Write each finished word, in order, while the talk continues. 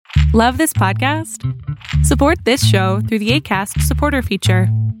Love this podcast? Support this show through the Acast supporter feature.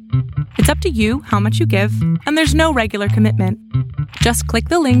 It's up to you how much you give, and there's no regular commitment. Just click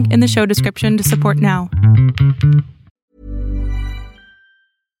the link in the show description to support now.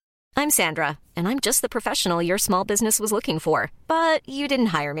 I'm Sandra, and I'm just the professional your small business was looking for. But you didn't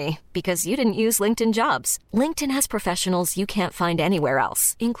hire me because you didn't use LinkedIn Jobs. LinkedIn has professionals you can't find anywhere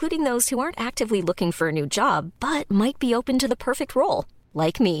else, including those who aren't actively looking for a new job, but might be open to the perfect role,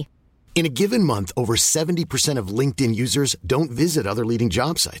 like me. In a given month, over 70% of LinkedIn users don't visit other leading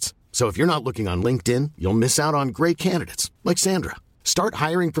job sites. So if you're not looking on LinkedIn, you'll miss out on great candidates like Sandra. Start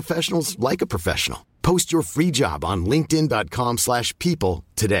hiring professionals like a professional. Post your free job on linkedin.com/people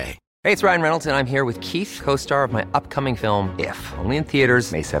today. Hey, it's Ryan Reynolds, and I'm here with Keith, co-star of my upcoming film, If, only in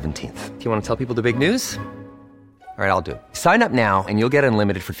theaters May 17th. Do you want to tell people the big news? All right, I'll do it. Sign up now and you'll get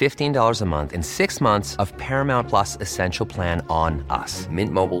unlimited for $15 a month and 6 months of Paramount Plus Essential Plan on us.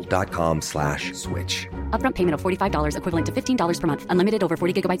 MintMobile.com/switch. Upfront payment of $45 equivalent to $15 per month. Unlimited over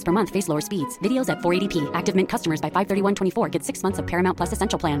 40 gigabytes per month. Face lower speeds. Videos at 480p. Active Mint customers by 531.24 get 6 months of Paramount Plus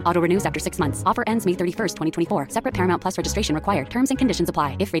Essential Plan. Auto renews after 6 months. Offer ends May 31st, 2024. Separate Paramount Plus registration required. Terms and conditions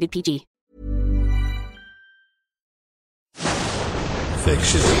apply if rated PG.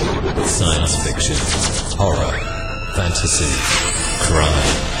 Fiction, science fiction, horror, fantasy, crime,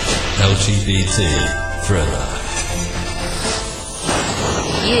 LGBT, thriller.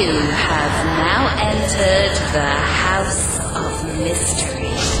 You have now entered the House of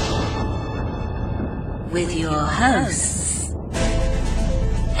Mystery with your hosts,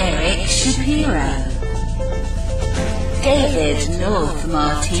 Eric Shapiro, David North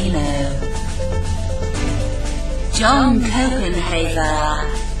Martino, John Copenhaver,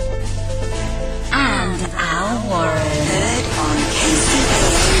 and Al Warren. Heard on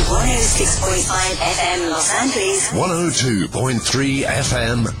KCAA 106.5 FM Los Angeles, 102.3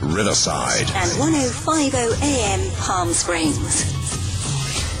 FM Riverside, and 105.0 AM Palm Springs.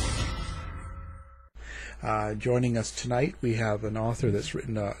 Joining us tonight, we have an author that's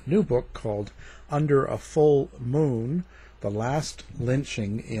written a new book called Under a Full Moon, The Last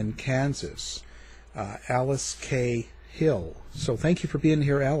Lynching in Kansas. Alice K. Hill. So thank you for being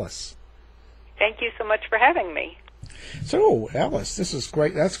here, Alice. Thank you so much for having me. So, Alice, this is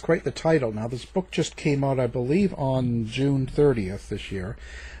great. That's quite the title. Now, this book just came out, I believe, on June 30th this year.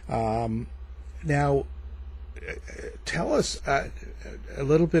 Now, tell us a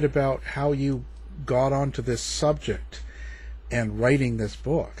little bit about how you got onto this subject and writing this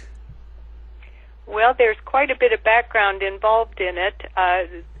book. Well, there's quite a bit of background involved in it.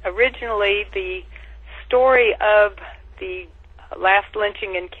 Originally, the story of the last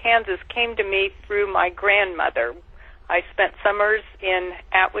lynching in Kansas came to me through my grandmother. I spent summers in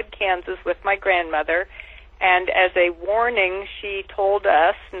Atwood, Kansas with my grandmother, and as a warning, she told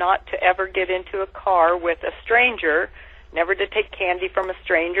us not to ever get into a car with a stranger, never to take candy from a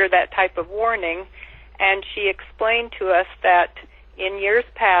stranger, that type of warning. And she explained to us that in years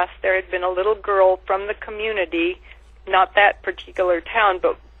past there had been a little girl from the community, not that particular town,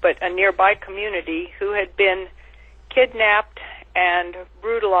 but a nearby community, who had been kidnapped and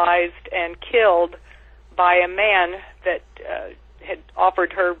brutalized and killed by a man that had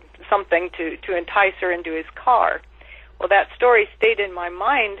offered her something to entice her into his car. Well, that story stayed in my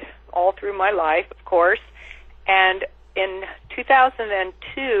mind all through my life, of course, and in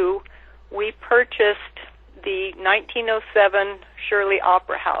 2002, we purchased the 1907 Shirley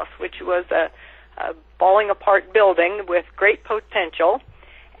Opera House, which was a falling apart building with great potential.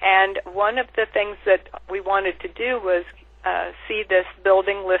 And one of the things that we wanted to do was see this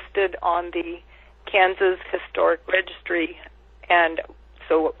building listed on the Kansas Historic Registry. And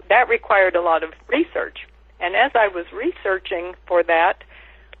so that required a lot of research. And as I was researching for that,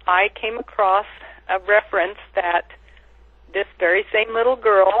 I came across a reference that this very same little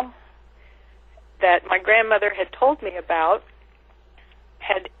girl that my grandmother had told me about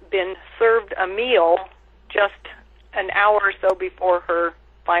had been served a meal just an hour or so before her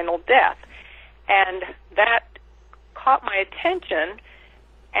final death. And that caught my attention,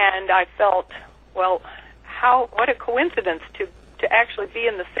 and I felt, well, what a coincidence to actually be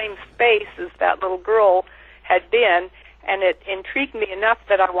in the same space as that little girl had been, and it intrigued me enough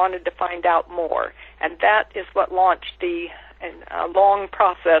that I wanted to find out more. And that is what launched the long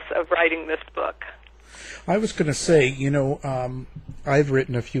process of writing this book. I was going to say, I've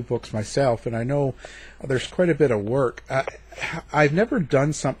written a few books myself, and I know there's quite a bit of work. I've never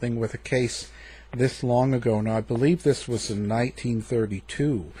done something with a case this long ago. Now, I believe this was in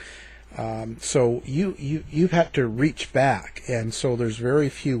 1932. So you've had to reach back, and so there's very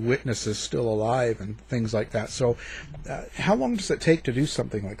few witnesses still alive and things like that. So how long does it take to do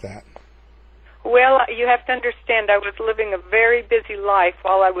something like that? Well, you have to understand I was living a very busy life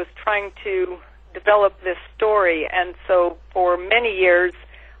while I was trying to develop this story, and so for many years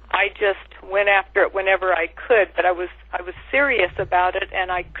I just went after it whenever I could, but I was serious about it,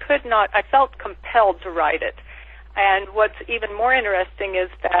 and I felt compelled to write it. And what's even more interesting is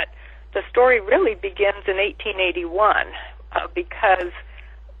that the story really begins in 1881, because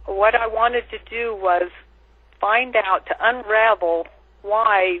what I wanted to do was find out, to unravel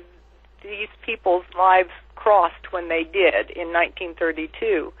why these people's lives crossed when they did in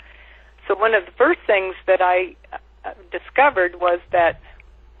 1932. So one of the first things that I discovered was that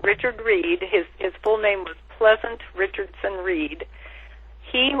Richard Reed, his full name was Pleasant Richardson Reed,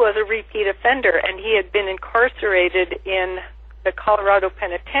 he was a repeat offender, and he had been incarcerated in the Colorado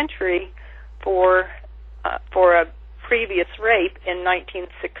Penitentiary for a previous rape in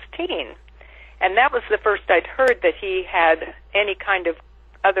 1916. And that was the first I'd heard that he had any kind of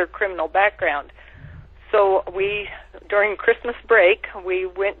other criminal background. So during Christmas break, we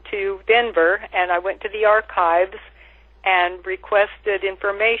went to Denver, and I went to the archives and requested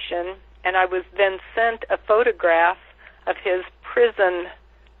information, and I was then sent a photograph of his prison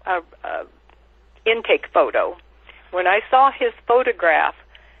intake photo. When I saw his photograph,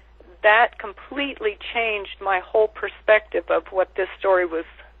 that completely changed my whole perspective of what this story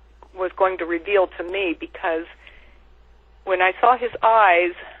was going to reveal to me, because when I saw his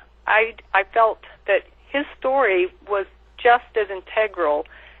eyes, I felt that his story was just as integral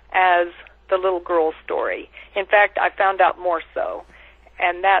as the little girl's story. In fact, I found out more so.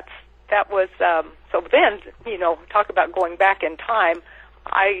 And that was, so then, talk about going back in time,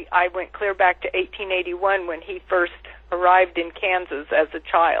 I went clear back to 1881 when he first arrived in Kansas as a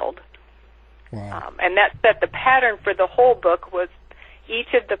child. Wow. And that set the pattern for the whole book. Was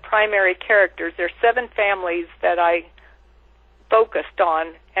each of the primary characters, there are 7 families that I focused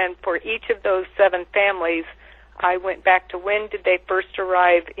on, and for each of those 7 families, I went back to when did they first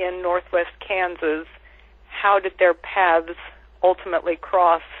arrive in northwest Kansas, how did their paths ultimately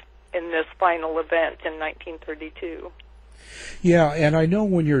cross in this final event in 1932. Yeah, and I know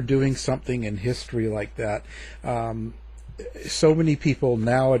when you're doing something in history like that, so many people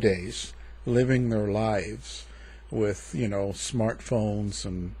nowadays living their lives with, smartphones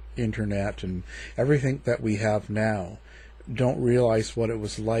and internet and everything that we have now don't realize what it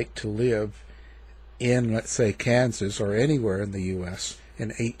was like to live in, let's say, Kansas or anywhere in the U.S. in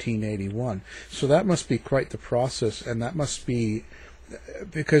 1881. So that must be quite the process, and that must be,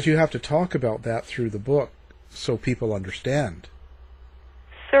 because you have to talk about that through the book so people understand.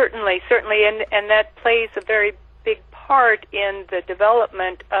 Certainly, and that plays a very big part in the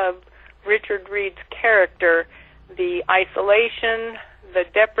development of Richard Reed's character, the isolation, the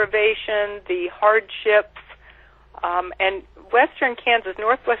deprivation, the hardships, and western Kansas,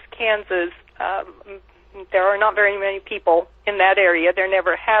 northwest Kansas, there are not very many people in that area. There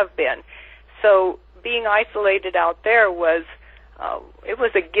never have been. So being isolated out there it was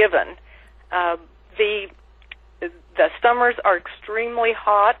a given. The summers are extremely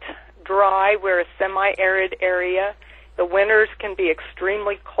hot, dry. We're a semi-arid area. The winters can be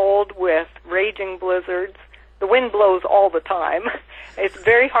extremely cold with raging blizzards. The wind blows all the time. It's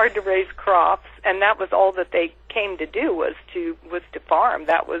very hard to raise crops, and that was all that they came to do was to farm.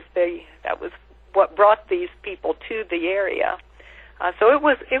 That was what brought these people to the area. So it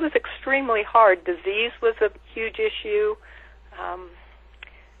was extremely hard. Disease was a huge issue.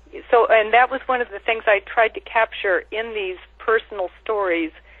 And that was one of the things I tried to capture in these personal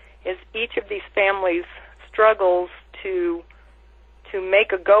stories, is each of these families struggles to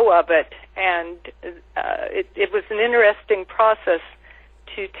make a go of it, and it was an interesting process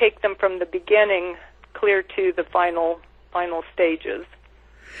to take them from the beginning clear to the final stages.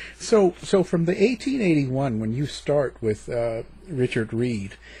 So from the 1881, when you start with Richard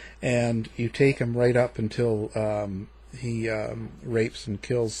Reed, and you take him right up until he rapes and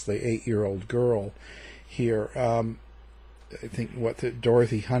kills the 8-year-old girl here, I think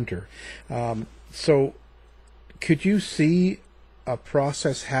Dorothy Hunter. So could you see a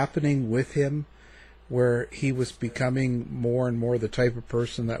process happening with him where he was becoming more and more the type of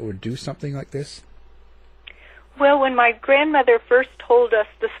person that would do something like this? Well, when my grandmother first told us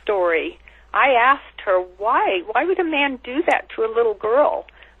the story, I asked her, why would a man do that to a little girl?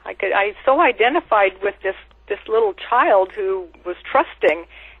 I so identified with this little child who was trusting,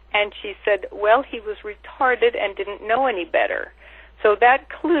 and she said, well, he was retarded and didn't know any better. So that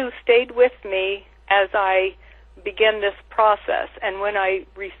clue stayed with me as I begin this process. And when I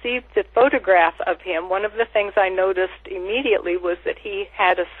received the photograph of him, one of the things I noticed immediately was that he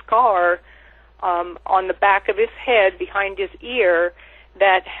had a scar on the back of his head behind his ear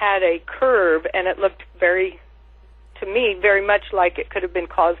that had a curve, and it looked to me, very much like it could have been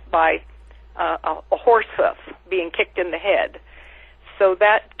caused by a horse hoof being kicked in the head. So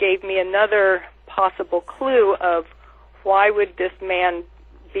that gave me another possible clue of why would this man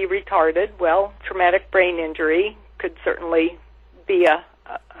be retarded. Well, traumatic brain injury could certainly be a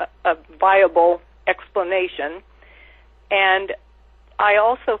viable explanation. And I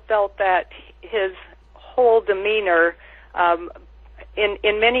also felt that his whole demeanor,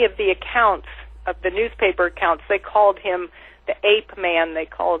 in many of the accounts, of the newspaper accounts, they called him the ape man, they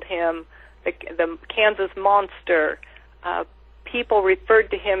called him the Kansas monster. People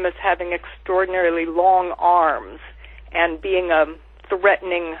referred to him as having extraordinarily long arms and being a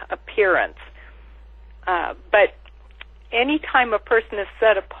threatening appearance. But any time a person is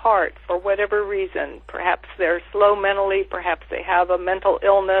set apart for whatever reason, perhaps they're slow mentally, perhaps they have a mental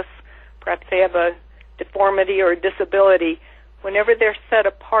illness, perhaps they have a deformity or a disability, whenever they're set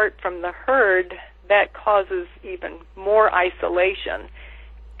apart from the herd, that causes even more isolation.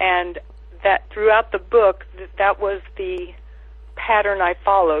 And that throughout the book, that was the pattern I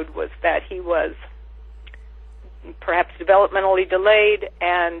followed, was that he was perhaps developmentally delayed,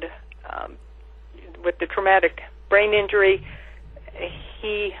 and with the traumatic brain injury,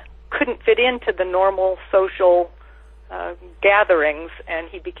 he couldn't fit into the normal social gatherings, and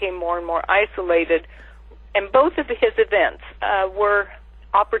he became more and more isolated. And both of his events were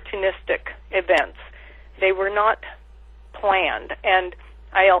opportunistic events. They were not planned. And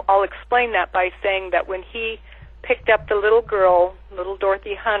I'll explain that by saying that when he picked up the little girl, little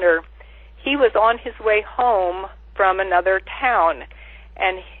Dorothy Hunter, he was on his way home from another town.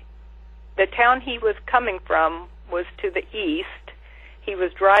 And the town he was coming from was to the east. He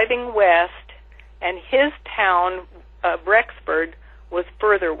was driving west, and his town, Rexford, was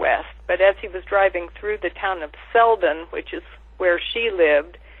further west. But as he was driving through the town of Selden, which is where she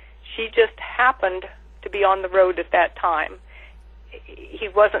lived, she just happened to be on the road at that time. He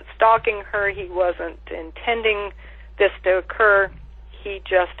wasn't stalking her. He wasn't intending this to occur. He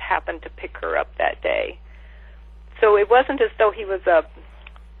just happened to pick her up that day. So it wasn't as though he was a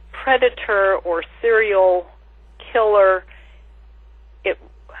predator or serial killer.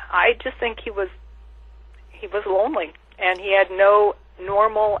 I just think he was lonely, and he had no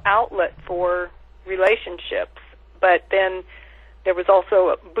normal outlet for relationships. But then there was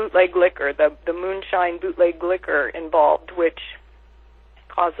also bootleg liquor, the moonshine bootleg liquor involved, which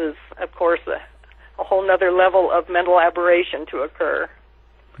causes, of course, a whole nother level of mental aberration to occur.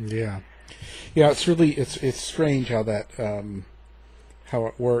 Yeah, it's really it's strange how that how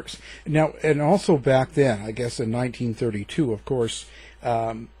it works now. And also back then, I guess in 1932, of course,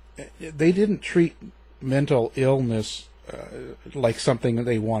 they didn't treat mental illness like something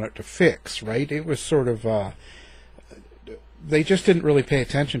they wanted to fix, right? It was sort of they just didn't really pay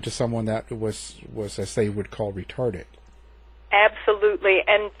attention to someone that was as they would call retarded. Absolutely.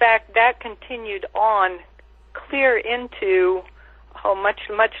 In fact, that continued on clear into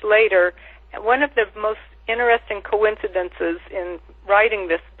much later. One of the most interesting coincidences in writing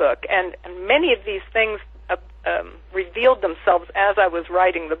this book, and many of these things revealed themselves as I was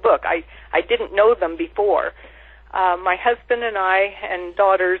writing the book. I didn't know them before. My husband and I and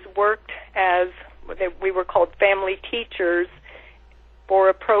daughters worked as, we were called family teachers, for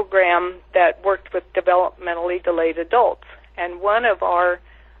a program that worked with developmentally delayed adults. And one of our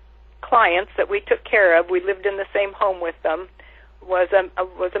clients that we took care of, we lived in the same home with them, was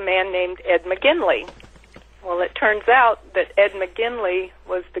a man named Ed McGinley. Well, it turns out that Ed McGinley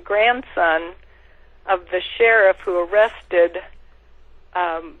was the grandson of the sheriff who arrested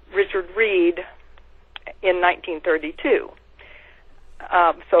Richard Reed in 1932.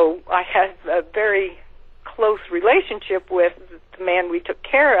 So I had a very close relationship with the man we took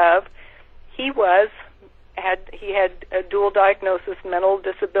care of. He had a dual diagnosis, mental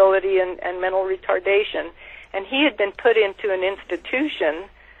disability and mental retardation, and he had been put into an institution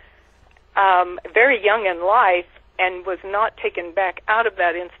very young in life and was not taken back out of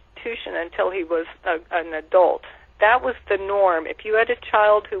that institution until he was an adult. That was the norm. If you had a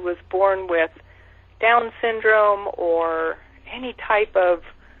child who was born with Down syndrome or any type of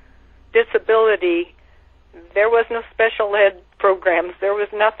disability, there was no special ed programs. There was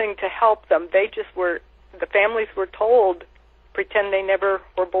nothing to help them. They just were, the families were told, pretend they never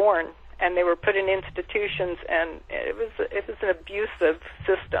were born, and they were put in institutions, and it was an abusive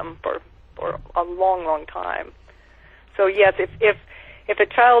system for a long, long time. So yes, if a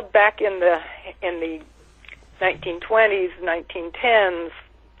child back in the 1920s, 1910s,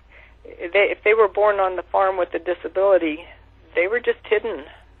 if they were born on the farm with a disability, they were just hidden,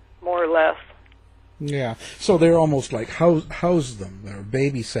 more or less. Yeah, so they're almost like housed them or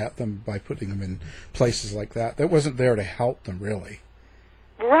babysat them by putting them in places like that. That wasn't there to help them, really.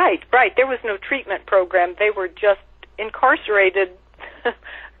 Right. There was no treatment program. They were just incarcerated,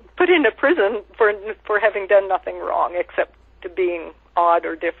 put into prison for having done nothing wrong except to being odd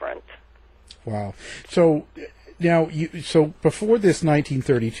or different. Wow. So now, so before this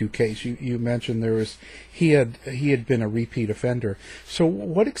 1932 case, you mentioned he had been a repeat offender. So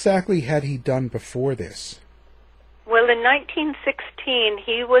what exactly had he done before this? Well, in 1916,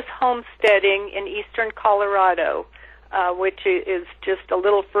 he was homesteading in eastern Colorado, which is just a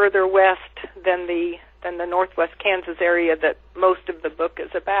little further west than the northwest Kansas area that most of the book is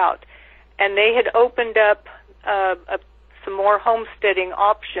about. And they had opened up some more homesteading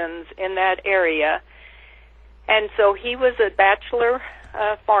options in that area. And so he was a bachelor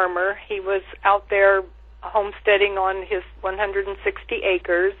farmer. He was out there homesteading on his 160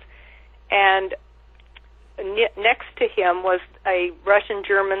 acres, and next to him was a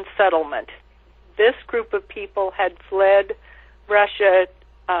Russian-German settlement. This group of people had fled Russia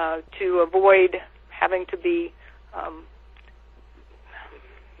to avoid having to be,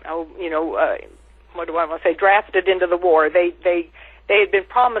 drafted into the war. They had been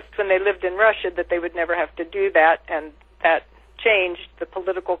promised when they lived in Russia that they would never have to do that, and that changed. The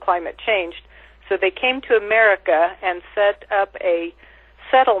political climate changed. So they came to America and set up a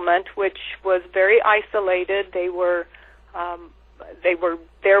settlement which was very isolated. They were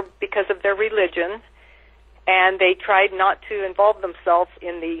there because of their religion, and they tried not to involve themselves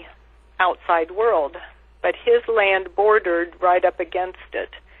in the outside world. But his land bordered right up against it.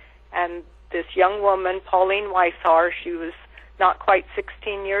 And this young woman, Pauline Weishar, she was not quite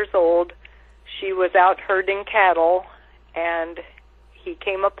 16 years old. She was out herding cattle, and he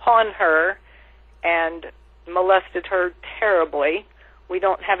came upon her and molested her terribly. We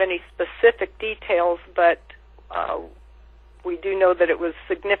don't have any specific details, but we do know that it was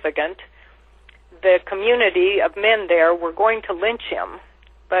significant. The community of men there were going to lynch him,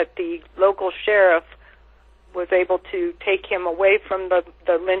 but the local sheriff was able to take him away from the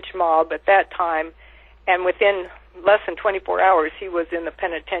lynch mob at that time, and within less than 24 hours he was in the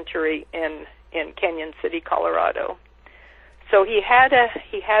penitentiary in Canyon City, Colorado. So he had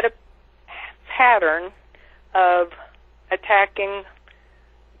a pattern of attacking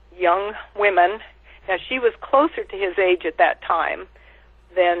young women. Now, she was closer to his age at that time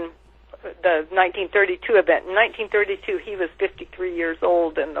than the 1932 event. In 1932, he was 53 years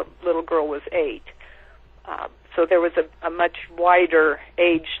old, and the little girl was 8. So there was a much wider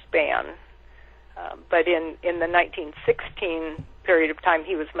age span. But in the 1916 period of time,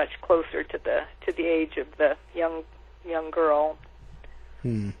 he was much closer to the age of the young girl.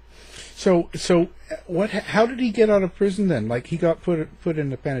 So what? How did he get out of prison then? Like, he got put in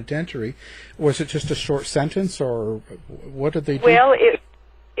the penitentiary. Was it just a short sentence, or what did they do? Well,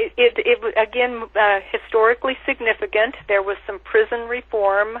 it was again historically significant. There was some prison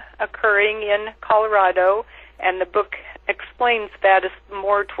reform occurring in Colorado, and the book explains that as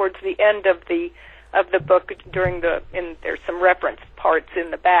more towards the end of the book. There's some reference parts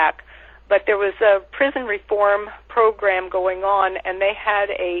in the back. But there was a prison reform program going on, and they had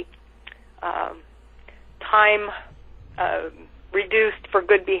a time reduced for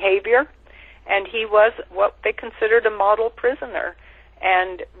good behavior, and he was what they considered a model prisoner.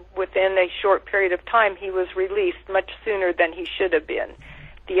 And within a short period of time, he was released much sooner than he should have been.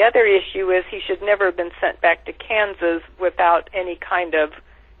 The other issue is he should never have been sent back to Kansas without any kind of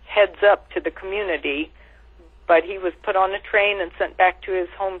heads up to the community. But he was put on a train and sent back to his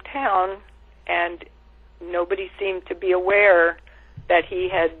hometown, and nobody seemed to be aware that he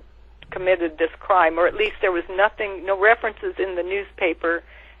had committed this crime, or at least there was no references in the newspaper,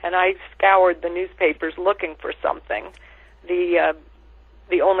 and I scoured the newspapers looking for something.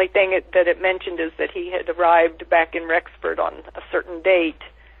 The only thing that it mentioned is that he had arrived back in Rexford on a certain date,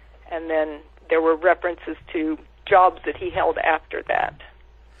 and then there were references to jobs that he held after that.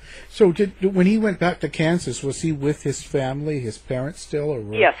 So when he went back to Kansas, was he with his family, his parents still? Or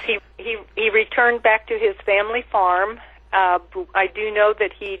Yes, he returned back to his family farm. I do know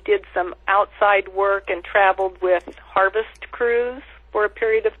that he did some outside work and traveled with harvest crews for a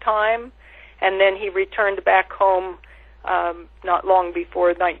period of time, and then he returned back home not long before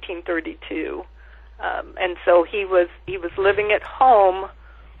 1932. And so he was living at home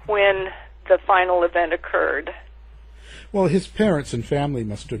when the final event occurred. Well, his parents and family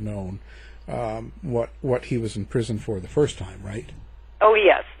must have known what he was in prison for the first time, right? Oh,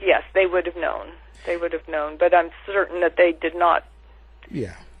 yes, they would have known. They would have known, but I'm certain that they did not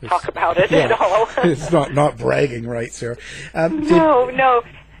talk about it at all. It's not bragging, right, Sarah? No,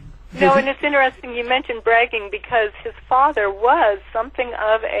 and it's interesting you mentioned bragging because his father was something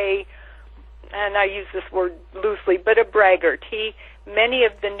of a, and I use this word loosely, but a braggart. Many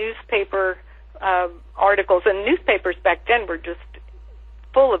of the newspaper articles, and newspapers back then were just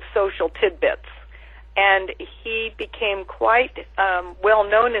full of social tidbits. And he became quite well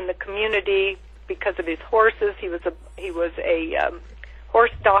known in the community because of his horses. He was a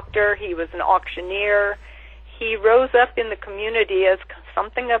horse doctor. He was an auctioneer. He rose up in the community as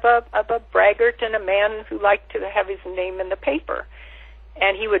something of a braggart and a man who liked to have his name in the paper.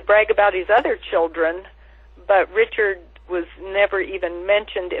 And he would brag about his other children, but Richard was never even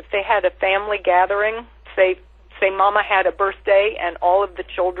mentioned. If they had a family gathering, say Mama had a birthday, and all of the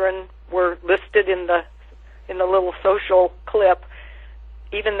children were listed in the little social clip,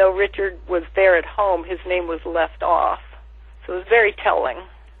 even though Richard was there at home, his name was left off. So it was very telling.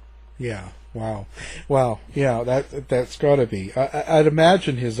 Yeah. Wow. Yeah, that's got to be. I'd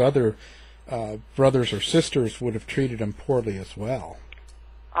imagine his other brothers or sisters would have treated him poorly as well.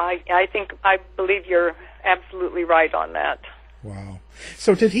 I believe you're absolutely right on that. Wow.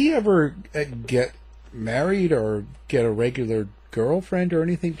 So did he ever get married or get a regular girlfriend or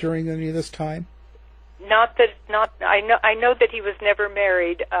anything during any of this time? I know that he was never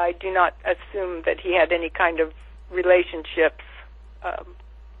married. I do not assume that he had any kind of relationships,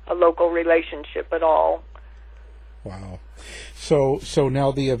 a local relationship at all. Wow. So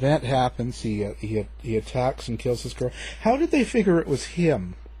now the event happens. He attacks and kills his girl. How did they figure it was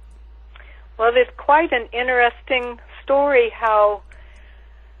him? Well, it's quite an interesting story how,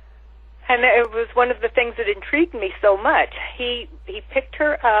 and it was one of the things that intrigued me so much. He picked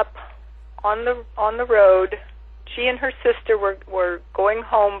her up on the road. She and her sister were going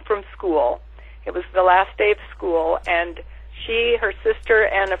home from school. It was the last day of school, and she, her sister,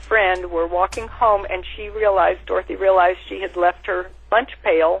 and a friend were walking home, and Dorothy realized she had left her lunch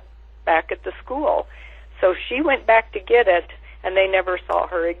pail back at the school. So she went back to get it, and they never saw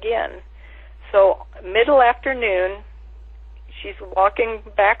her again. So middle afternoon, she's walking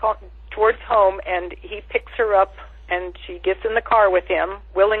back towards home, and he picks her up, and she gets in the car with him,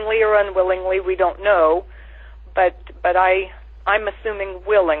 willingly or unwillingly, we don't know, but I'm assuming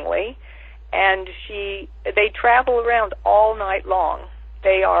willingly. And they travel around all night long.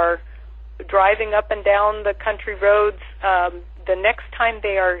 They are driving up and down the country roads. The next time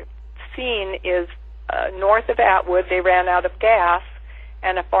they are seen is north of Atwood. They ran out of gas,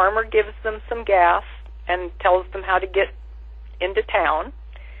 and a farmer gives them some gas and tells them how to get into town.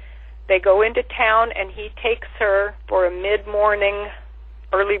 They go into town, and he takes her for a mid-morning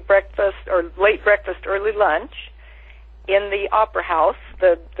early breakfast or late breakfast, early lunch in the Opera House,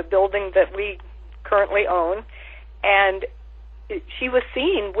 the building that we currently own, and she was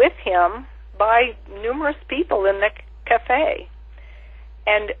seen with him by numerous people in the cafe.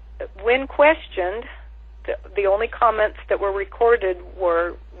 And when questioned, the only comments that were recorded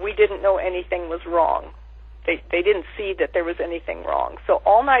were, "We didn't know anything was wrong." They didn't see that there was anything wrong. So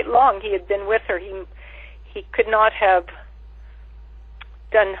all night long he had been with her. He could not have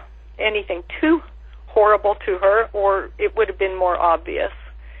done anything too horrible to her, or it would have been more obvious.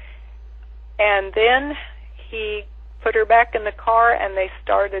 And then he put her back in the car, and they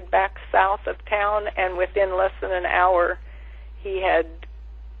started back south of town, and within less than an hour he had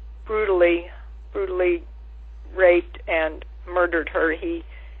brutally raped and murdered her. It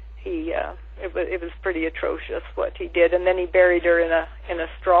was pretty atrocious what he did, and then he buried her in a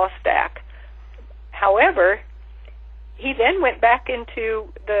straw stack. However, he then went back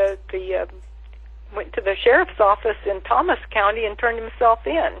into went to the sheriff's office in Thomas County and turned himself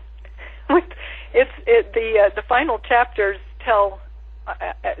in. The final chapters tell.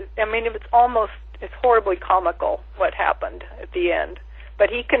 I mean, it's horribly comical what happened at the end. But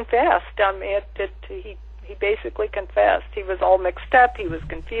he confessed. He basically confessed. He was all mixed up. He was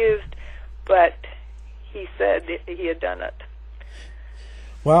confused, but he said he had done it.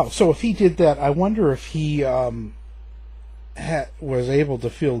 Wow. So if he did that, I wonder if he was able to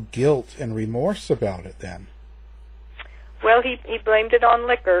feel guilt and remorse about it then. Well, he blamed it on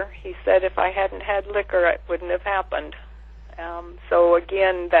liquor. He said if I hadn't had liquor, it wouldn't have happened. So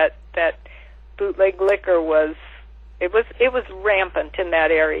again, that bootleg liquor was rampant in that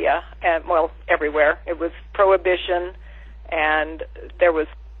area, and everywhere. It was prohibition, and there was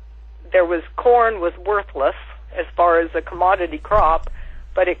corn was worthless as far as a commodity crop,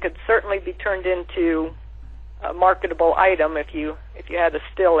 but it could certainly be turned into a marketable item if you had a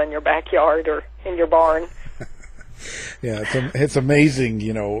still in your backyard or in your barn. Yeah, it's amazing,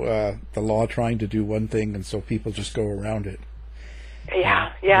 the law trying to do one thing, and so people just go around it.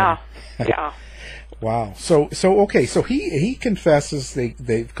 Yeah. Wow. So okay. So he confesses.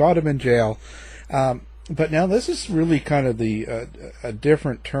 They've got him in jail. But now this is really kind of a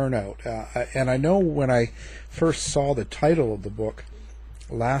different turnout. And I know when I first saw the title of the book,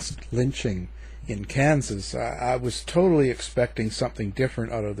 Last Lynching in Kansas, I was totally expecting something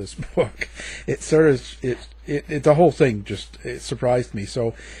different out of this book. It sort of the whole thing it surprised me.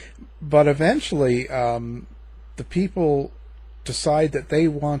 So, but eventually, the people decide that they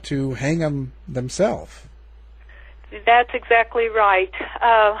want to hang him themselves. That's exactly right.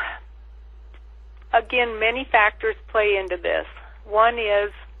 Again, many factors play into this. One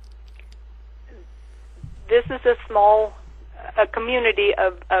is this is a community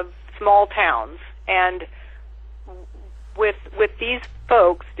of small towns, and with these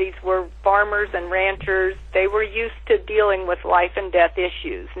folks, these were farmers and ranchers. They were used to dealing with life and death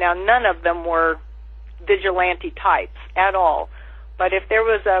issues. Now, none of them were vigilante types at all. But if there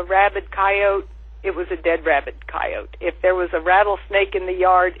was a rabid coyote, it was a dead rabid coyote. If there was a rattlesnake in the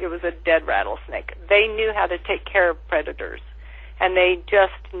yard, it was a dead rattlesnake. They knew how to take care of predators, and they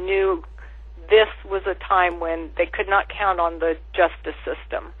just knew this was a time when they could not count on the justice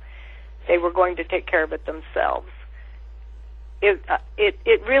system. They were going to take care of it themselves.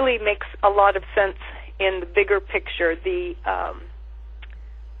 It really makes a lot of sense in the bigger picture.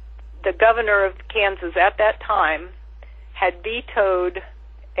 The governor of Kansas at that time had vetoed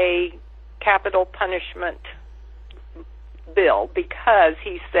a capital punishment bill because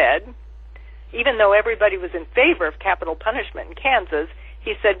he said, even though everybody was in favor of capital punishment in Kansas,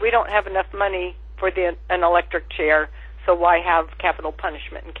 he said, we don't have enough money for an electric chair, so why have capital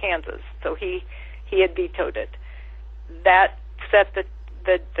punishment in Kansas? So he had vetoed it. That set the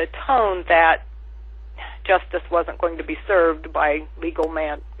tone that justice wasn't going to be served by legal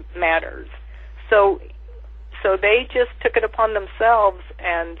matters. So they just took it upon themselves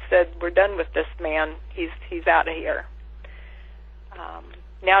and said, we're done with this man. He's out of here.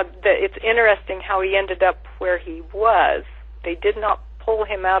 Now, it's interesting how he ended up where he was. They did not pull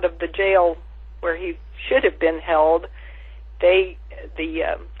him out of the jail where he should have been held. The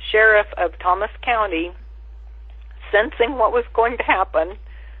sheriff of Thomas County, sensing what was going to happen,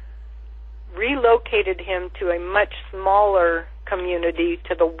 relocated him to a much smaller community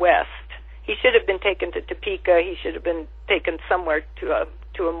to the west. He should have been taken to Topeka. He should have been taken somewhere to a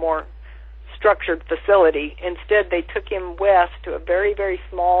more structured facility. Instead, they took him west to a very, very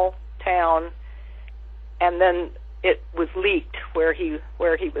small town, and then it was leaked where he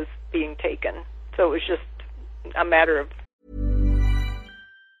was being taken. So it was just a matter of...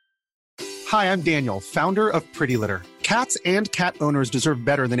 Hi, I'm Daniel, founder of Pretty Litter. Cats and cat owners deserve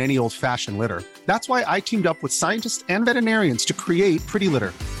better than any old-fashioned litter. That's why I teamed up with scientists and veterinarians to create Pretty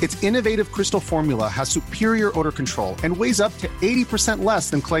Litter. Its innovative crystal formula has superior odor control and weighs up to 80% less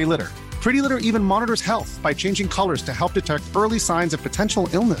than clay litter. Pretty Litter even monitors health by changing colors to help detect early signs of potential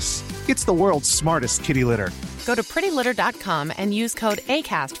illness. It's the world's smartest kitty litter. Go to prettylitter.com and use code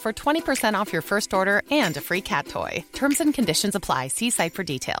ACAST for 20% off your first order and a free cat toy. Terms and conditions apply. See site for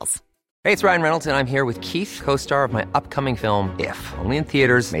details. Hey, it's Ryan Reynolds, and I'm here with Keith, co-star of my upcoming film, If, only in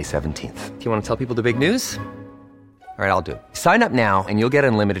theaters May 17th. Do you want to tell people the big news? All right, I'll do it. Sign up now and you'll get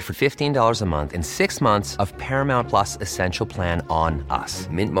unlimited for $15 a month and 6 months of Paramount Plus Essential Plan on us.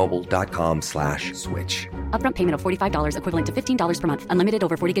 MintMobile.com/switch. Upfront payment of $45 equivalent to $15 per month. Unlimited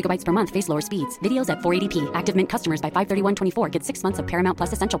over 40 gigabytes per month. Face lower speeds. Videos at 480p. Active Mint customers by 531.24 get 6 months of Paramount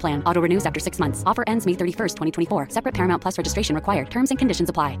Plus Essential Plan. Auto renews after 6 months. Offer ends May 31st, 2024. Separate Paramount Plus registration required. Terms and conditions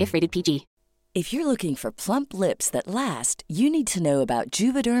apply if rated PG. If you're looking for plump lips that last, you need to know about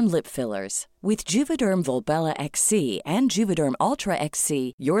Juvederm lip fillers. With Juvederm Volbella XC and Juvederm Ultra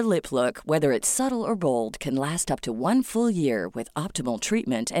XC, your lip look, whether it's subtle or bold, can last up to 1 full year with optimal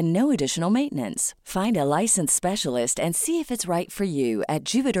treatment and no additional maintenance. Find a licensed specialist and see if it's right for you at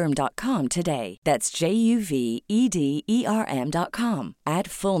Juvederm.com today. That's JUVEDERM.com.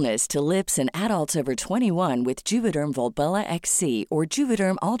 Add fullness to lips in adults over 21 with Juvederm Volbella XC or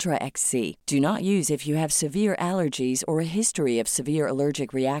Juvederm Ultra XC. Do not use if you have severe allergies or a history of severe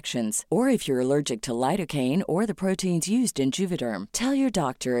allergic reactions, or if you're allergic to lidocaine or the proteins used in Juvederm. Tell your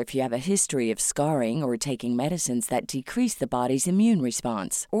doctor if you have a history of scarring or taking medicines that decrease the body's immune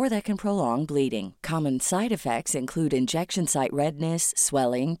response or that can prolong bleeding. Common side effects include injection site redness,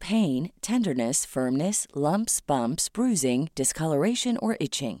 swelling, pain, tenderness, firmness, lumps, bumps, bruising, discoloration, or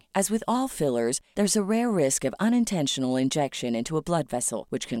itching. As with all fillers, there's a rare risk of unintentional injection into a blood vessel,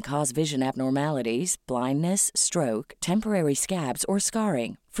 which can cause vision abnormalities, blindness, stroke, temporary scabs, or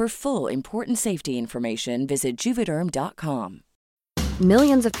scarring. For full, important safety information, visit Juvederm.com.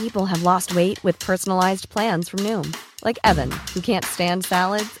 Millions of people have lost weight with personalized plans from Noom. Like Evan, who can't stand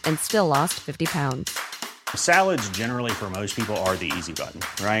salads and still lost 50 pounds. Salads generally for most people are the easy button,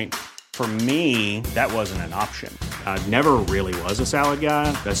 right? For me, that wasn't an option. I never really was a salad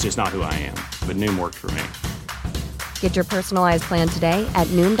guy. That's just not who I am. But Noom worked for me. Get your personalized plan today at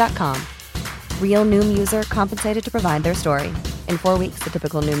Noom.com. Real Noom user compensated to provide their story. In 4 weeks, the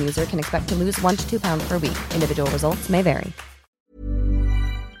typical Noom user can expect to lose 1 to 2 pounds per week. Individual results may vary.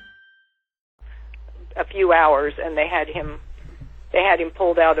 A few hours, and they had him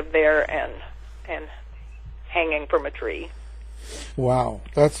pulled out of there and hanging from a tree. Wow,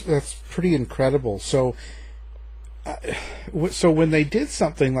 that's pretty incredible. So when they did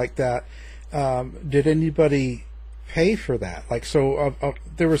something like that, did anybody pay for that? Like,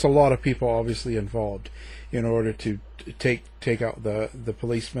 there was a lot of people obviously involved in order to take out the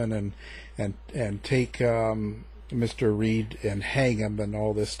policeman and take Mr. Reed and hang him and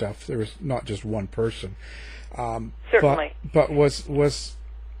all this stuff. There was not just one person. Certainly. But was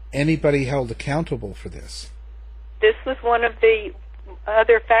anybody held accountable for this? This was one of the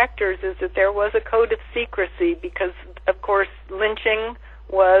other factors, is that there was a code of secrecy because, of course, lynching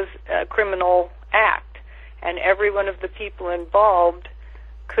was a criminal act, and every one of the people involved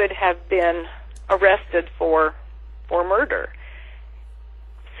could have been arrested for murder.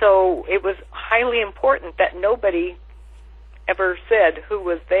 So it was highly important that nobody ever said who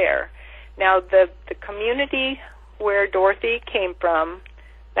was there. Now, the community where Dorothy came from,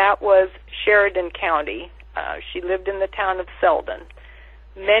 that was Sheridan County. She lived in the town of Selden.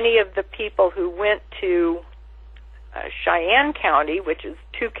 Many of the people who went to Cheyenne County, which is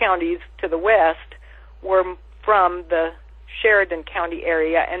 2 counties to the west, were from the Sheridan County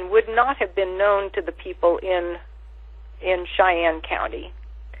area and would not have been known to the people in Cheyenne County.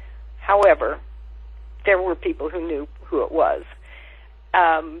 However, there were people who knew who it was.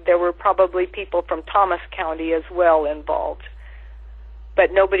 There were probably people from Thomas County as well involved,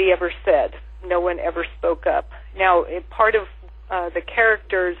 but nobody ever said. No one ever spoke up. Now, part of the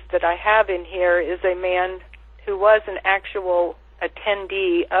characters that I have in here is a man who was an actual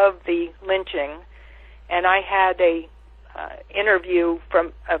attendee of the lynching, and I had a interview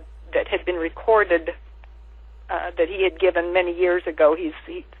from that had been recorded that he had given many years ago.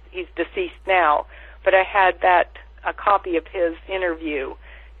 He's deceased now, but I had a copy of his interview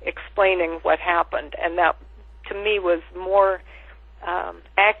explaining what happened, and that to me was more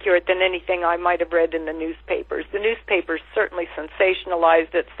accurate than anything I might have read in the newspapers. The newspapers certainly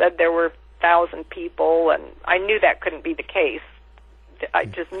sensationalized it, said there were 1,000 people, and I knew that couldn't be the case. I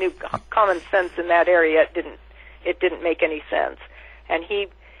just knew common sense in that area. It didn't make any sense. And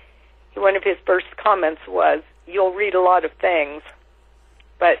one of his first comments was, "You'll read a lot of things,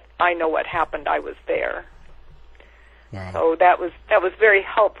 but I know what happened. I was there." Wow. So that was very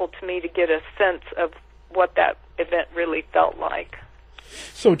helpful to me to get a sense of what that event really felt like.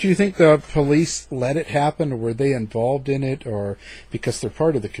 So do you think the police let it happen, or were they involved in it, or because they're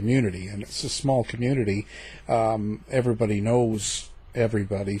part of the community, and it's a small community, everybody knows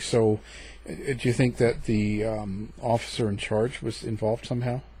everybody, so do you think that the officer in charge was involved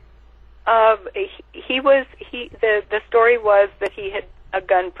somehow? The story was that he had a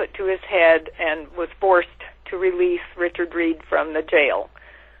gun put to his head and was forced to release Richard Reed from the jail.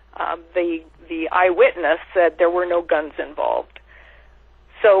 The eyewitness said there were no guns involved.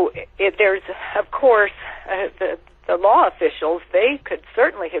 So there's, of course, the law officials, they could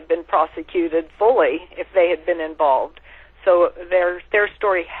certainly have been prosecuted fully if they had been involved. So their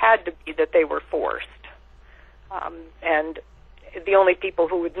story had to be that they were forced. And the only people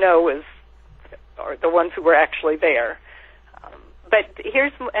who would know are the ones who were actually there. But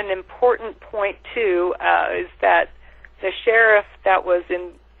here's an important point, too, is that the sheriff that was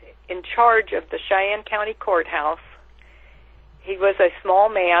in charge of the Cheyenne County Courthouse, he was a small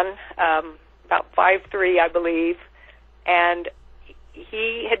man, about 5'3", I believe, and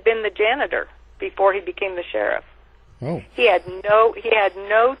he had been the janitor before he became the sheriff. Oh. He had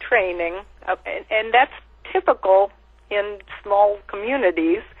no training, and that's typical in small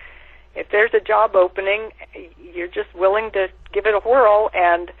communities. If there's a job opening, you're just willing to give it a whirl,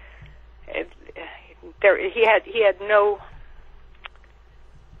 and he had no,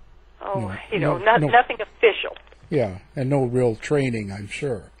 nothing official. Yeah, and no real training, I'm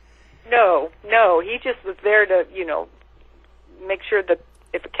sure. No, he just was there to, make sure that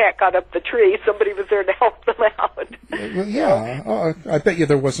if a cat got up the tree, somebody was there to help them out. Well, yeah, I bet you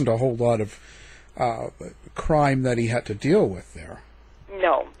there wasn't a whole lot of crime that he had to deal with there.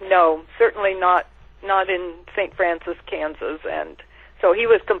 No, certainly not in St. Francis, Kansas, and So he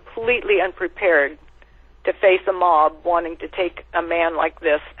was completely unprepared to face a mob wanting to take a man like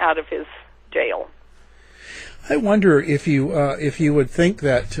this out of his jail. I wonder if you would think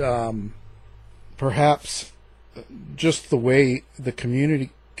that perhaps just the way the community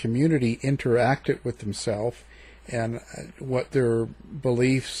interacted with themselves and what their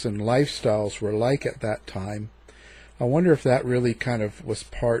beliefs and lifestyles were like at that time, I wonder if that really kind of was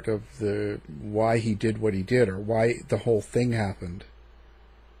part of the why he did what he did, or why the whole thing happened.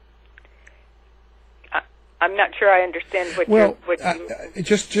 I'm not sure I understand what you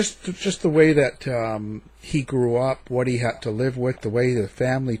just the way that he grew up, what he had to live with, the way the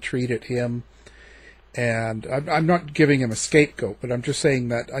family treated him, and I'm not giving him a scapegoat, but I'm just saying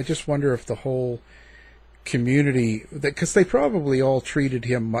that I just wonder if the whole community, because they probably all treated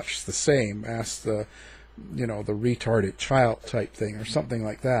him much the same as the retarded child type thing or something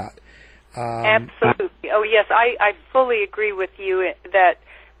like that. Absolutely. Oh yes, I fully agree with you that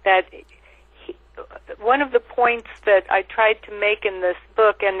one of the points that I tried to make in this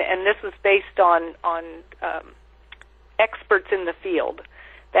book, and this was based on experts in the field,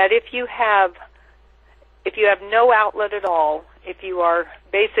 that if you have no outlet at all, if you are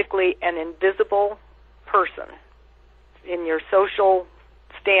basically an invisible person in your social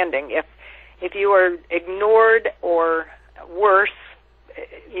standing, if you are ignored or worse,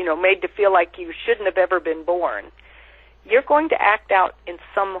 made to feel like you shouldn't have ever been born, you're going to act out in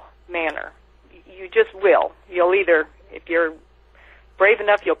some manner. You just will. You'll either, if you're brave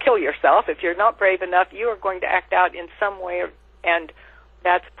enough, you'll kill yourself. If you're not brave enough, you are going to act out in some way, and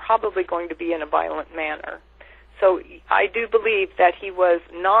that's probably going to be in a violent manner. So I do believe that he was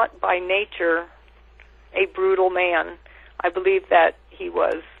not by nature a brutal man. I believe that he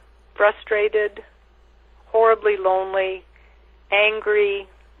was frustrated, horribly lonely, angry,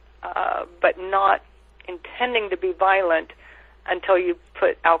 but not intending to be violent until you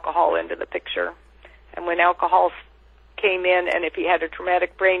put alcohol into the picture. And when alcohol came in, and if he had a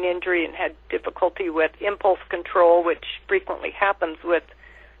traumatic brain injury and had difficulty with impulse control, which frequently happens with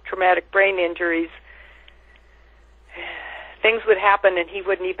traumatic brain injuries, things would happen and he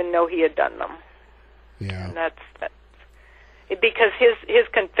wouldn't even know he had done them. Yeah. And that's because his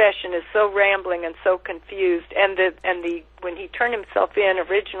confession is so rambling and so confused, and when he turned himself in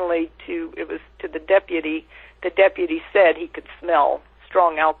originally to the deputy said he could smell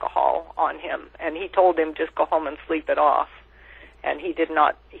strong alcohol on him, and he told him just go home and sleep it off. And he did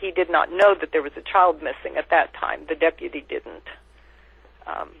not know that there was a child missing at that time. The deputy didn't.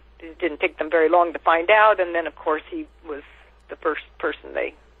 It didn't take them very long to find out, and then of course he was the first person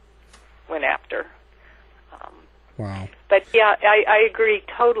they went after. Wow. But yeah, I agree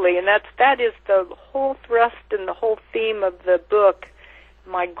totally, and that is the whole thrust and the whole theme of the book.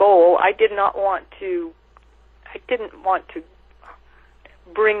 My goal, I didn't want to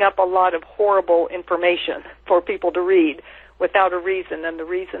bring up a lot of horrible information for people to read without a reason, and the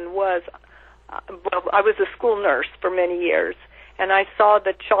reason was, I was a school nurse for many years, and I saw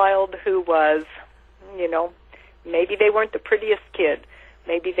the child who was, maybe they weren't the prettiest kid,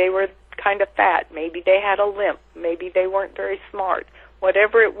 maybe they were kind of fat, maybe they had a limp, maybe they weren't very smart.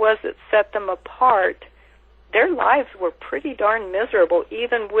 Whatever it was that set them apart, their lives were pretty darn miserable,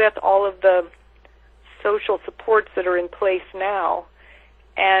 even with all of the social supports that are in place now.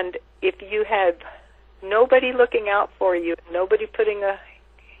 And if you had nobody looking out for you, nobody putting a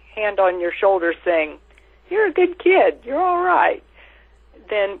hand on your shoulder saying, you're a good kid, you're all right,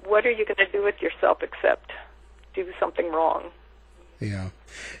 then what are you going to do with yourself except do something wrong? Yeah,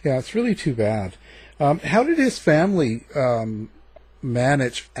 it's really too bad. How did his family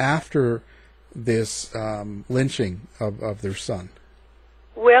manage after this lynching of their son?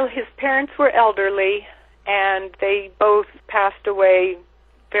 Well, his parents were elderly, and they both passed away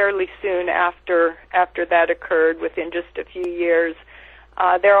fairly soon after that occurred, within just a few years.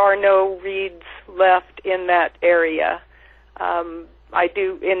 There are no Reeds left in that area. I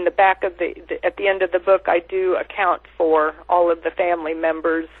do, in the back of at the end of the book, I do account for all of the family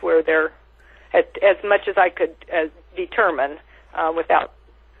members where they're, as much as I could determine, without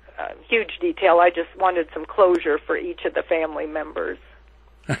huge detail. I just wanted some closure for each of the family members.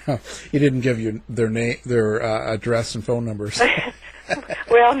 You didn't give their name, their address and phone numbers.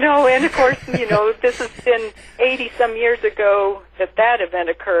 Well, no, and of course, this has been 80-some years ago that event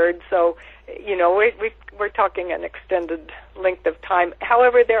occurred, so, we're talking an extended length of time.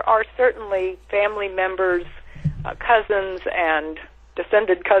 However, there are certainly family members, cousins, and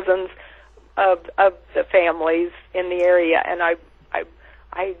descended cousins of the families in the area, and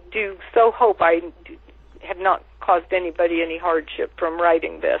I do so hope I have not caused anybody any hardship from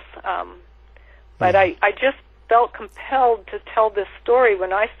writing this. But I just felt compelled to tell this story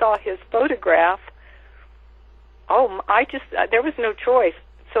when I saw his photograph. There was no choice.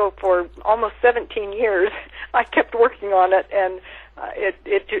 So for almost 17 years, I kept working on it, and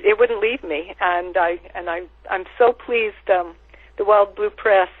it wouldn't leave me. And I'm so pleased. The Wild Blue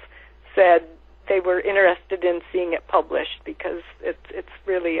Press said they were interested in seeing it published, because it's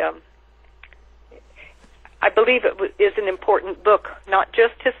really I believe it is an important book, not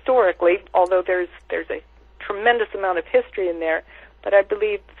just historically, although there's a tremendous amount of history in there, but I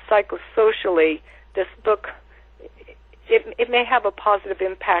believe psychosocially this book, it may have a positive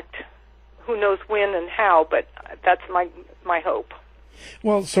impact. Who knows when and how, but that's my hope.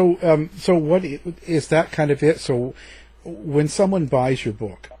 Well, so what is that kind of it? So when someone buys your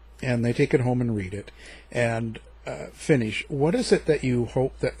book and they take it home and read it and finish, what is it that you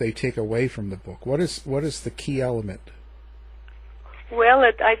hope that they take away from the book? What is the key element? Well,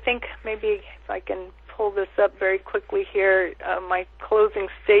 I think maybe if I can pull this up very quickly here, my closing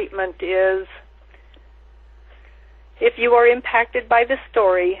statement is, if you are impacted by this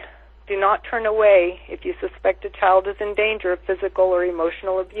story, do not turn away if you suspect a child is in danger of physical or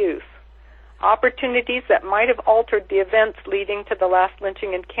emotional abuse. Opportunities that might have altered the events leading to the last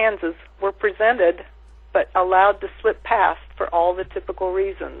lynching in Kansas were presented but allowed to slip past for all the typical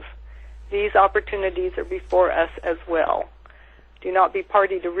reasons. These opportunities are before us as well. Do not be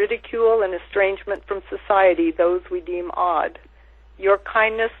party to ridicule and estrangement from society, those we deem odd. Your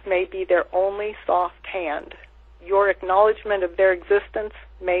kindness may be their only soft hand. Your acknowledgement of their existence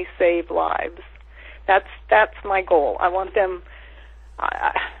may save lives. That's my goal. I want them,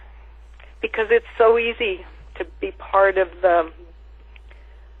 because it's so easy to be part of the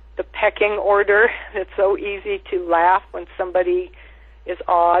pecking order. It's so easy to laugh when somebody is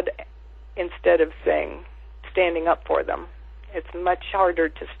odd instead of standing up for them. It's much harder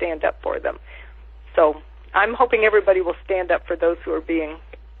to stand up for them. So I'm hoping everybody will stand up for those who are being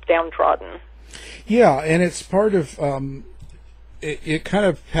downtrodden. Yeah, and it's part of it kind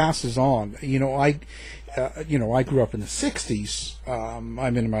of passes on. I grew up in the 60s.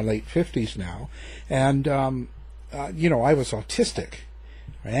 I'm in my late 50s now, and I was autistic.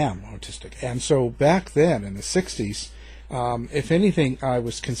 I am autistic, and so back then in the 60s, if anything, I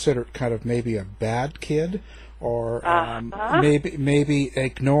was considered kind of maybe a bad kid, or maybe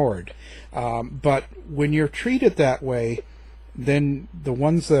ignored. But when you're treated that way, then the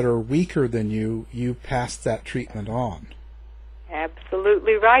ones that are weaker than you pass that treatment on.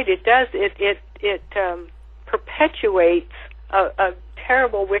 Absolutely right. It does. It perpetuates a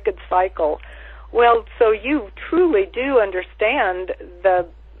terrible, wicked cycle. Well, so you truly do understand the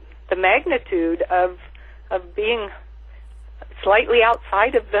magnitude of being slightly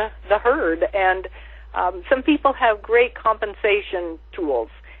outside of the herd, and some people have great compensation tools,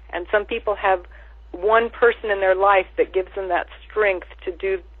 and some people have one person in their life that gives them that strength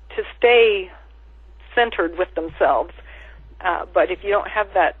to stay centered with themselves. But if you don't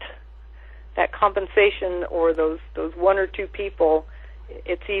have that compensation or those one or two people,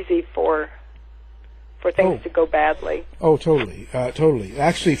 it's easy for things to go badly. Oh, totally, totally.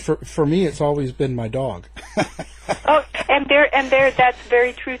 Actually, for me, it's always been my dog. and that's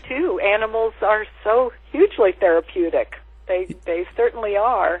very true too. Animals are so hugely therapeutic. They certainly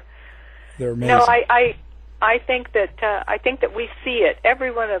are. They're amazing. No, I think that we see it.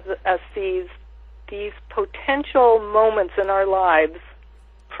 Every one of us sees these potential moments in our lives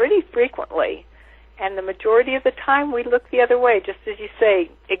pretty frequently, and the majority of the time we look the other way, just as you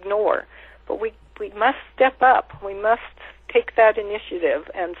say, ignore. But we must step up. We must take that initiative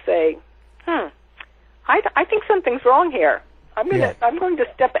and say, I think something's wrong here. I'm going to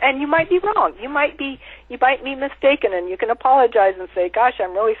step, and you might be wrong. You might be mistaken, and you can apologize and say, "Gosh,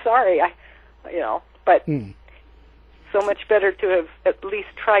 I'm really sorry." But so much better to have at least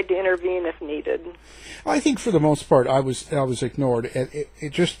tried to intervene if needed. I think for the most part, I was ignored.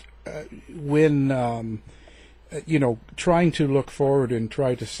 It just when trying to look forward and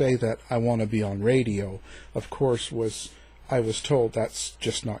try to say that I want to be on radio, of course, I was told that's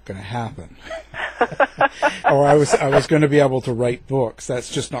just not going to happen. Or I was going to be able to write books. That's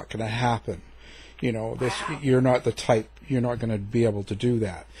just not going to happen. You're not the type. You're not going to be able to do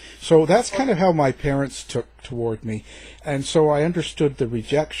that. So that's kind of how my parents took toward me, and so I understood the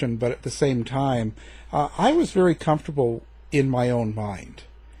rejection. But at the same time, I was very comfortable in my own mind.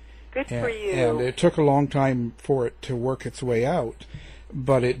 Good for you. And it took a long time for it to work its way out,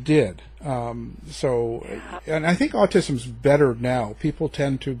 but it did. And I think autism's better now. People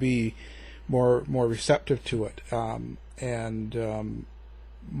tend to be more receptive to it, and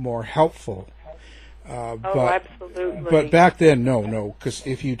more helpful. Absolutely. But back then, no, because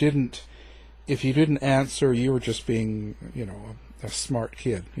if if you didn't answer, you were just being, a smart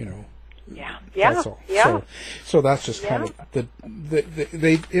kid, Yeah. That's all. Yeah. So that's just kind of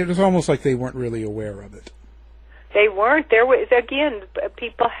it was almost like they weren't really aware of it. They weren't. There was, again,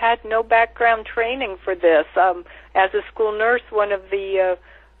 people had no background training for this. As a school nurse, one of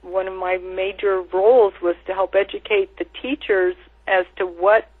my major roles was to help educate the teachers as to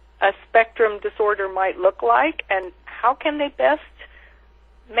what a spectrum disorder might look like and how can they best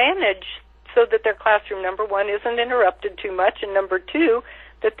manage so that their classroom, number one, isn't interrupted too much, and number two,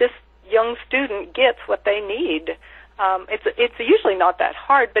 that this young student gets what they need. It's usually not that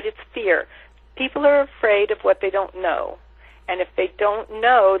hard, but it's fear. People are afraid of what they don't know, and if they don't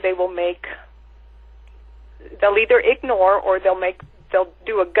know, they'll either ignore or they'll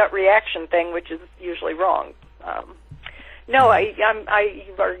do a gut reaction thing, which is usually wrong. You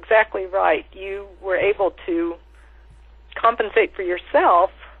are exactly right. You were able to compensate for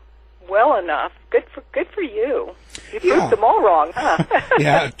yourself well enough. Good for you. You proved them all wrong, huh?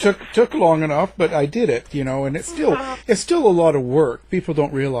 Yeah, it took long enough, but I did it, and it's still a lot of work. People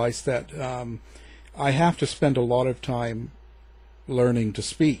don't realize that I have to spend a lot of time learning to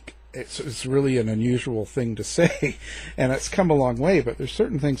speak. It's really an unusual thing to say, and it's come a long way, but there's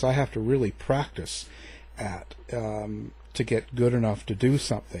certain things I have to really practice at to get good enough to do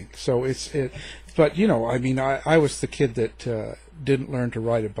something. So but I was the kid that didn't learn to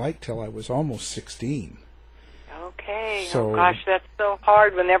ride a bike till I was almost 16. Okay. So, oh gosh, that's so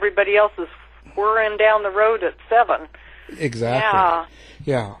hard when everybody else is whirring down the road at 7. Exactly.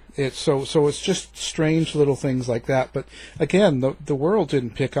 Yeah. It's it's just strange little things like that. But again, the world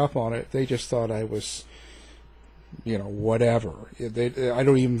didn't pick up on it. They just thought I was, whatever. I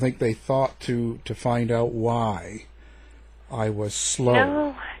don't even think they thought to find out why I was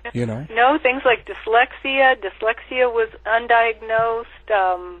slow. No, things like dyslexia. Dyslexia was undiagnosed.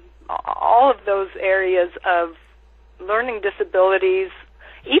 All of those areas of learning disabilities.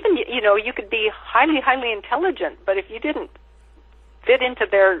 Even you could be highly intelligent, but if you didn't fit into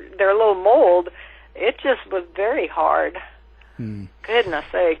their little mold, it just was very hard. Goodness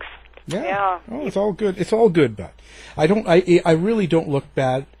sakes. Yeah. Oh, it's all good. It's all good, but I really don't look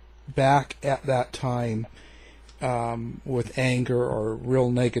back at that time with anger or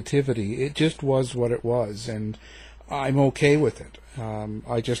real negativity. It just was what it was, and I'm okay with it.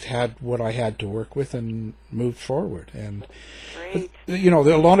 I just had what I had to work with and moved forward. And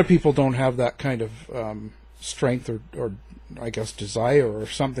a lot of people don't have that kind of strength or I guess desire or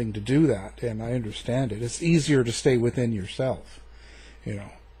something to do that, and I understand it. It's easier to stay within yourself.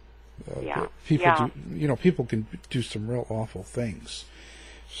 People can do some real awful things.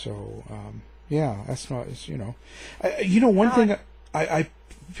 So that's not. One thing I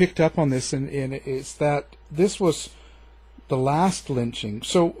picked up on this, and it's that this was the last lynching.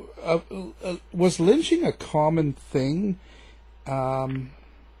 So was lynching a common thing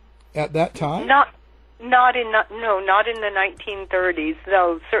at that time? Not in the 1930s.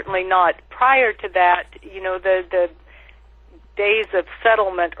 No, certainly not. Prior to that, the days of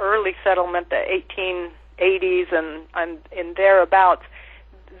settlement, early settlement, the 1880s and thereabouts,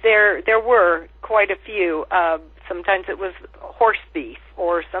 there were quite a few. Sometimes it was horse thief,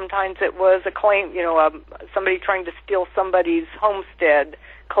 or sometimes it was a claim, somebody trying to steal somebody's homestead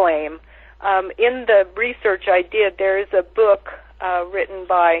claim. In the research I did, there is a book written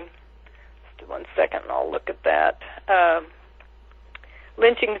by, just 1 second and I'll look at that,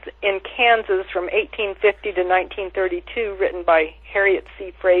 Lynchings in Kansas from 1850 to 1932, written by Harriet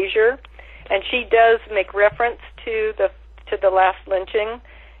C. Fraser, and she does make reference to the last lynching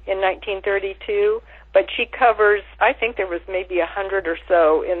in 1932, but she covers, I think there was maybe 100 or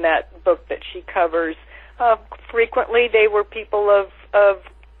so in that book that she covers. Frequently they were people of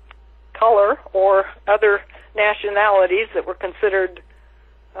color or other nationalities that were considered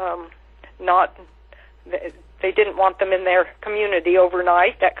not, they didn't want them in their community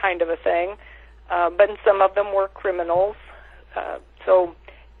overnight, that kind of a thing. But some of them were criminals. But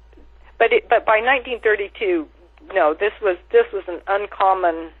by 1932, no, this was an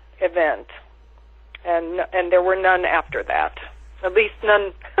uncommon event, and there were none after that. At least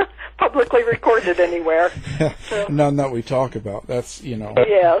none publicly recorded anywhere. None that we talk about. That's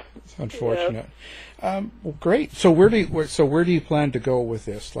Yes. It's unfortunate. Yes. Well, great. So where do you plan to go with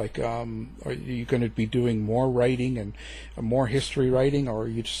this? Like, are you going to be doing more writing and more history writing, or are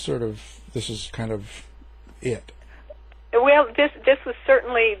you just sort of, this is kind of it? Well, this was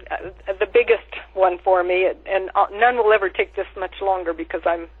certainly the biggest one for me, and none will ever take this much longer because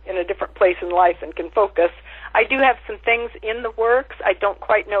I'm in a different place in life and can focus. I do have some things in the works. I don't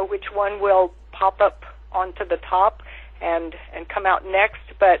quite know which one will pop up onto the top and come out next,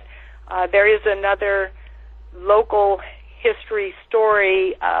 but There is another local history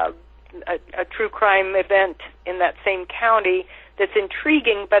story, a true crime event in that same county that's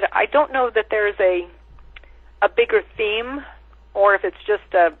intriguing, but I don't know that there's a bigger theme or if it's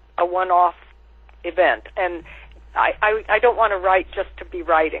just a one-off event. And I don't want to write just to be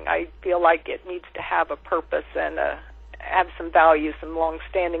writing. I feel like it needs to have a purpose and have some value, some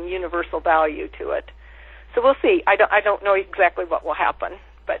long-standing universal value to it. So we'll see. I don't know exactly what will happen,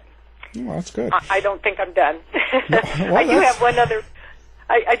 but that's good. I don't think I'm done. No, well, I do have one other.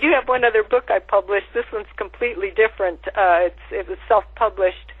 I do have one other book I published. This one's completely different. It was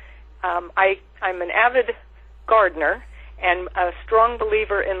self-published. I'm an avid gardener and a strong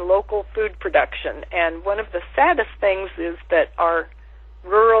believer in local food production. And one of the saddest things is that our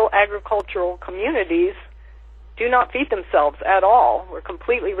rural agricultural communities do not feed themselves at all. We're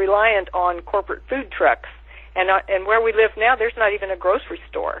completely reliant on corporate food trucks. And where we live now, there's not even a grocery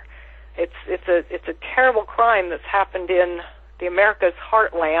store. It's a terrible crime that's happened in the America's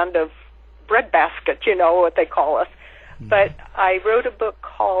heartland of breadbasket, you know what they call us. But I wrote a book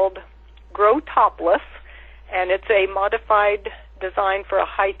called Grow Topless, and it's a modified design for a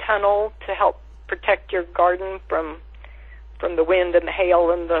high tunnel to help protect your garden from the wind and the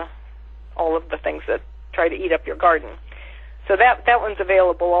hail and all of the things that try to eat up your garden. So that one's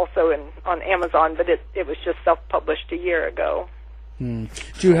available also on Amazon, but it was just self-published a year ago. Do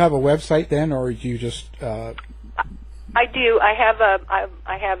you have a website then, or you just? I do. I have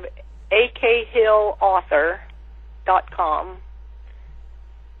akhillauthor.com.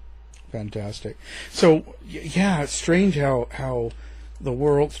 Fantastic. So yeah, it's strange how the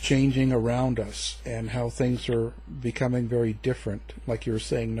world's changing around us and how things are becoming very different. Like you were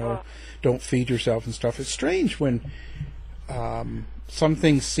saying, don't feed yourself and stuff. It's strange when some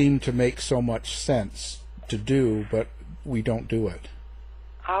things seem to make so much sense to do, but we don't do it.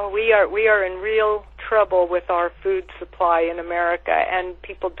 Oh, we are in real trouble with our food supply in America, and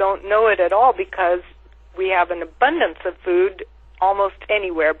people don't know it at all because we have an abundance of food almost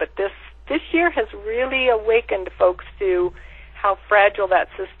anywhere. But this year has really awakened folks to how fragile that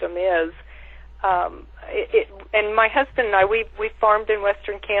system is. And my husband and I, we farmed in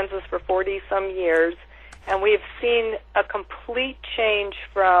western Kansas for 40-some years, and we've seen a complete change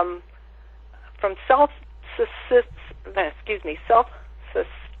from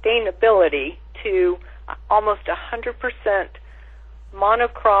self-sustainability to almost 100%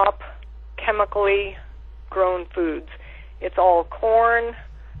 monocrop, chemically grown foods. It's all corn,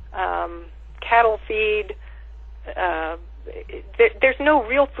 cattle feed. There's no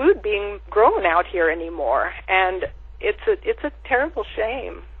real food being grown out here anymore, and it's a terrible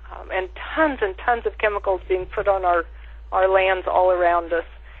shame. And tons of chemicals being put on our lands all around us,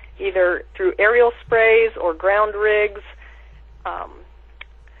 either through aerial sprays or ground rigs.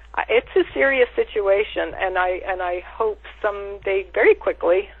 It's a serious situation, and I hope someday, very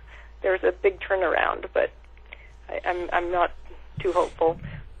quickly, there's a big turnaround. But I'm not too hopeful.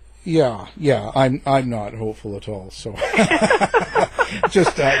 Yeah, I'm not hopeful at all. So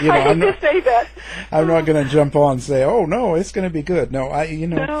just I hate to say that. I'm not going to jump on and say, "Oh no, it's going to be good." No, I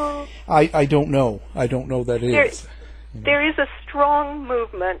don't know. I don't know that it is. There is a strong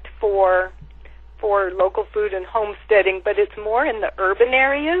movement for local food and homesteading, but it's more in the urban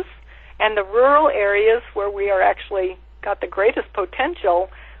areas and the rural areas where we are actually got the greatest potential.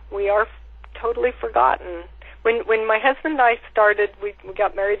 We are totally forgotten. When my husband and I started, we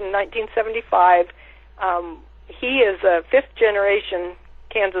got married in 1975. He is a fifth-generation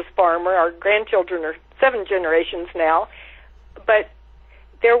Kansas farmer. Our grandchildren are 7 generations now, but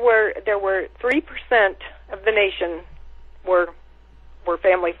there were 3% of the nation were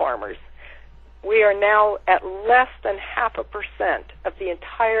family farmers. We are now at less than 0.5% of the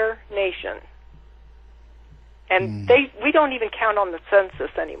entire nation, and we don't even count on the census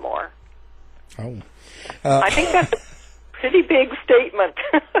anymore. Oh, I think that's a pretty big statement.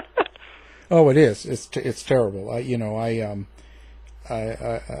 Oh, it is. It's terrible. I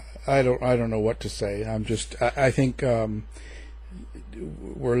don't know what to say. I think we're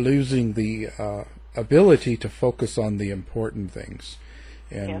losing the ability to focus on the important things,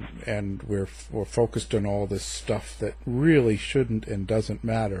 and we're focused on all this stuff that really shouldn't and doesn't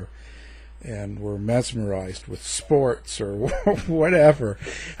matter. And we're mesmerized with sports or whatever,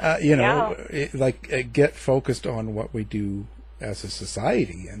 get focused on what we do as a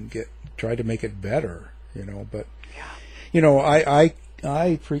society and try to make it better, But,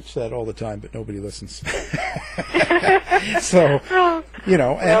 I preach that all the time, but nobody listens. So,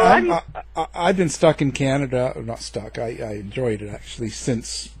 and I've been stuck in Canada, not stuck. I enjoyed it actually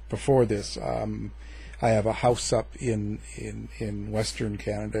since before this. I have a house up in Western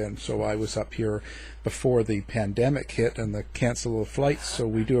Canada, and so I was up here before the pandemic hit and the cancel of flights, so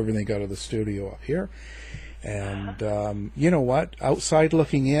we do everything out of the studio up here. And you know what? Outside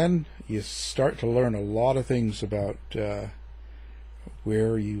looking in, you start to learn a lot of things about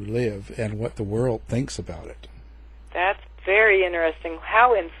where you live and what the world thinks about it. That's very interesting.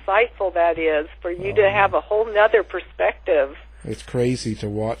 How insightful that is for you to have a whole nother perspective. It's crazy to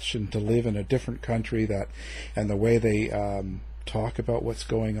watch and to live in a different country and the way they talk about what's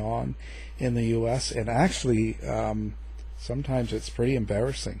going on in the U.S. And actually, sometimes it's pretty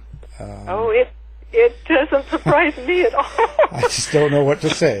embarrassing. It doesn't surprise me at all. I just don't know what to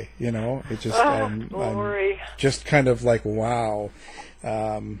say. You know, it just I'm just kind of like, wow.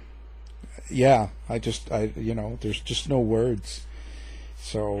 Yeah, there's just no words.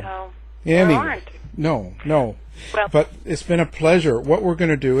 So anyway, no. Well, but it's been a pleasure. What we're going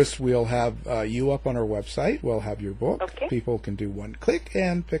to do is we'll have you up on our website. We'll have your book. Okay. People can do one click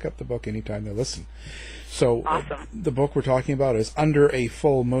and pick up the book anytime they listen. So awesome. The book we're talking about is Under a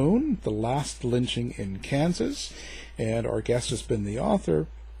Full Moon, The Last Lynching in Kansas. And our guest has been the author,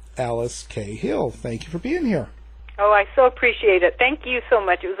 Alice K. Hill. Thank you for being here. Oh, I so appreciate it. Thank you so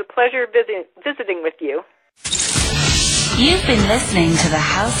much. It was a pleasure visiting with you. You've been listening to the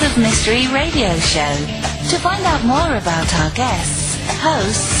House of Mystery radio show. To find out more about our guests,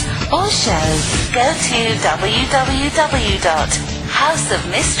 hosts, or shows, go to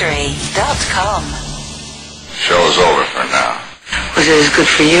www.houseofmystery.com. Show's over for now. Was it as good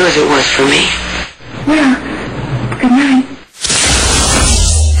for you as it was for me? Well, good night.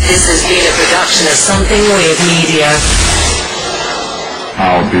 This has been a production of Something Weird Media.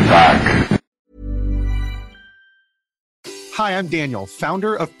 I'll be back. Hi, I'm Daniel,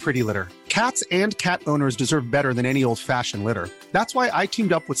 founder of Pretty Litter. Cats and cat owners deserve better than any old-fashioned litter. That's why I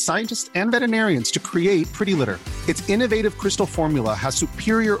teamed up with scientists and veterinarians to create Pretty Litter. Its innovative crystal formula has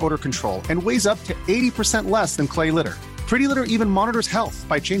superior odor control and weighs up to 80% less than clay litter. Pretty Litter even monitors health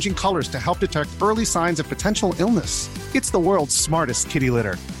by changing colors to help detect early signs of potential illness. It's the world's smartest kitty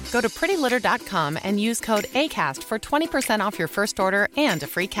litter. Go to prettylitter.com and use code ACAST for 20% off your first order and a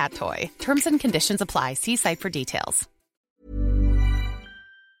free cat toy. Terms and conditions apply. See site for details.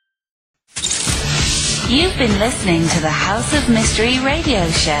 You've been listening to the House of Mystery radio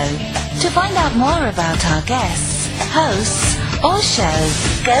show. To find out more about our guests, hosts, or shows,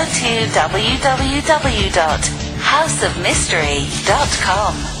 go to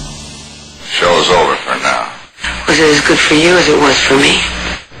www.houseofmystery.com. Show's over for now. Was it as good for you as it was for me?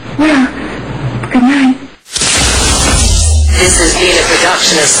 Well, good night. This has been a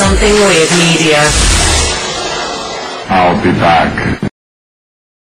production of Something Weird Media. I'll be back.